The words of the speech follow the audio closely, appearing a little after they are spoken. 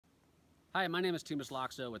Hi, my name is Tumas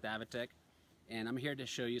Loxo with Avatech, and I'm here to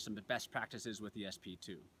show you some best practices with the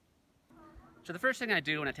SP2. So the first thing I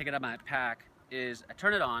do when I take it out of my pack is I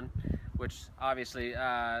turn it on, which obviously,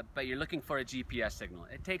 but you're looking for a GPS signal.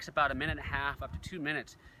 It takes about 1.5 minutes up to 2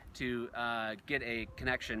 minutes to get a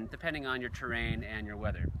connection depending on your terrain and your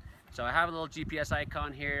weather. So I have a little GPS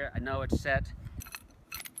icon here. I know it's set.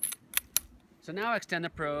 So now I extend the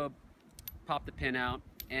probe, pop the pin out,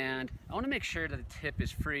 and I want to make sure that the tip is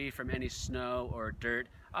free from any snow or dirt.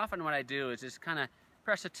 Often what I do is just kind of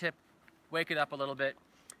press the tip, wake it up a little bit,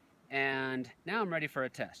 and now I'm ready for a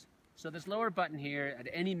test. So this lower button here, at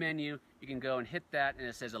any menu, you can go and hit that and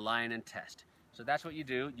it says align and test. So that's what you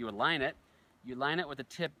do. You line it with the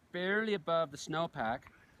tip barely above the snowpack,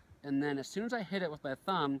 and then as soon as I hit it with my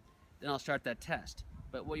thumb, then I'll start that test.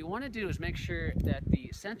 But what you want to do is make sure that the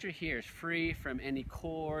center here is free from any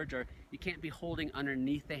cords, or you can't be holding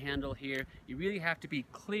underneath the handle here. You really have to be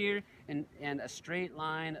clear and a straight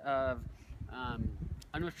line of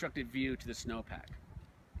unobstructed view to the snowpack.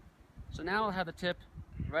 So now I'll have the tip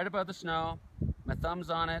right above the snow, my thumb's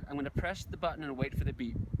on it, I'm going to press the button and wait for the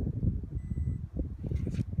beep.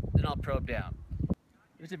 Then I'll probe down.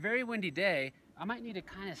 If it's a very windy day, I might need to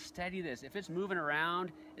kind of steady this. If it's moving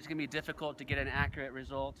around, it's going to be difficult to get an accurate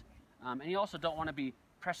result. And you also don't want to be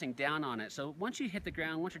pressing down on it. So once you hit the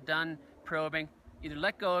ground, once you're done probing, either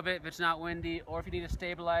let go of it if it's not windy, or if you need to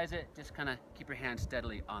stabilize it, just kind of keep your hand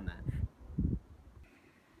steadily on that.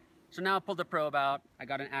 So now I pulled the probe out, I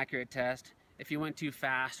got an accurate test. If you went too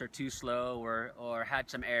fast or too slow or had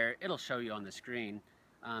some error, it'll show you on the screen.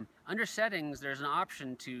 Under settings, there's an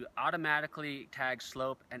option to automatically tag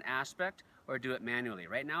slope and aspect, or do it manually.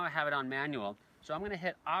 Right now I have it on manual, so I'm going to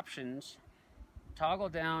hit options, toggle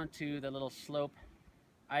down to the little slope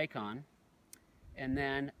icon, and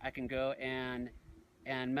then I can go and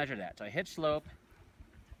measure that. So I hit slope,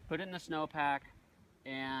 put it in the snowpack,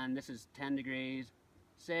 and this is 10 degrees,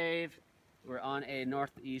 save. We're on a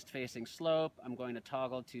northeast facing slope. I'm going to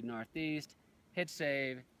toggle to northeast, hit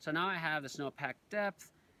save. So now I have the snowpack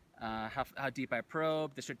depth, how deep I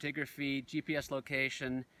probe, the stratigraphy, GPS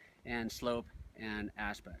location, and slope and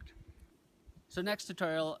aspect. So next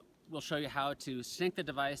tutorial will show you how to sync the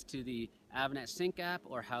device to the Avatech Sync app,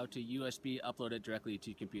 or how to USB upload it directly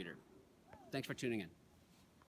to your computer. Thanks for tuning in.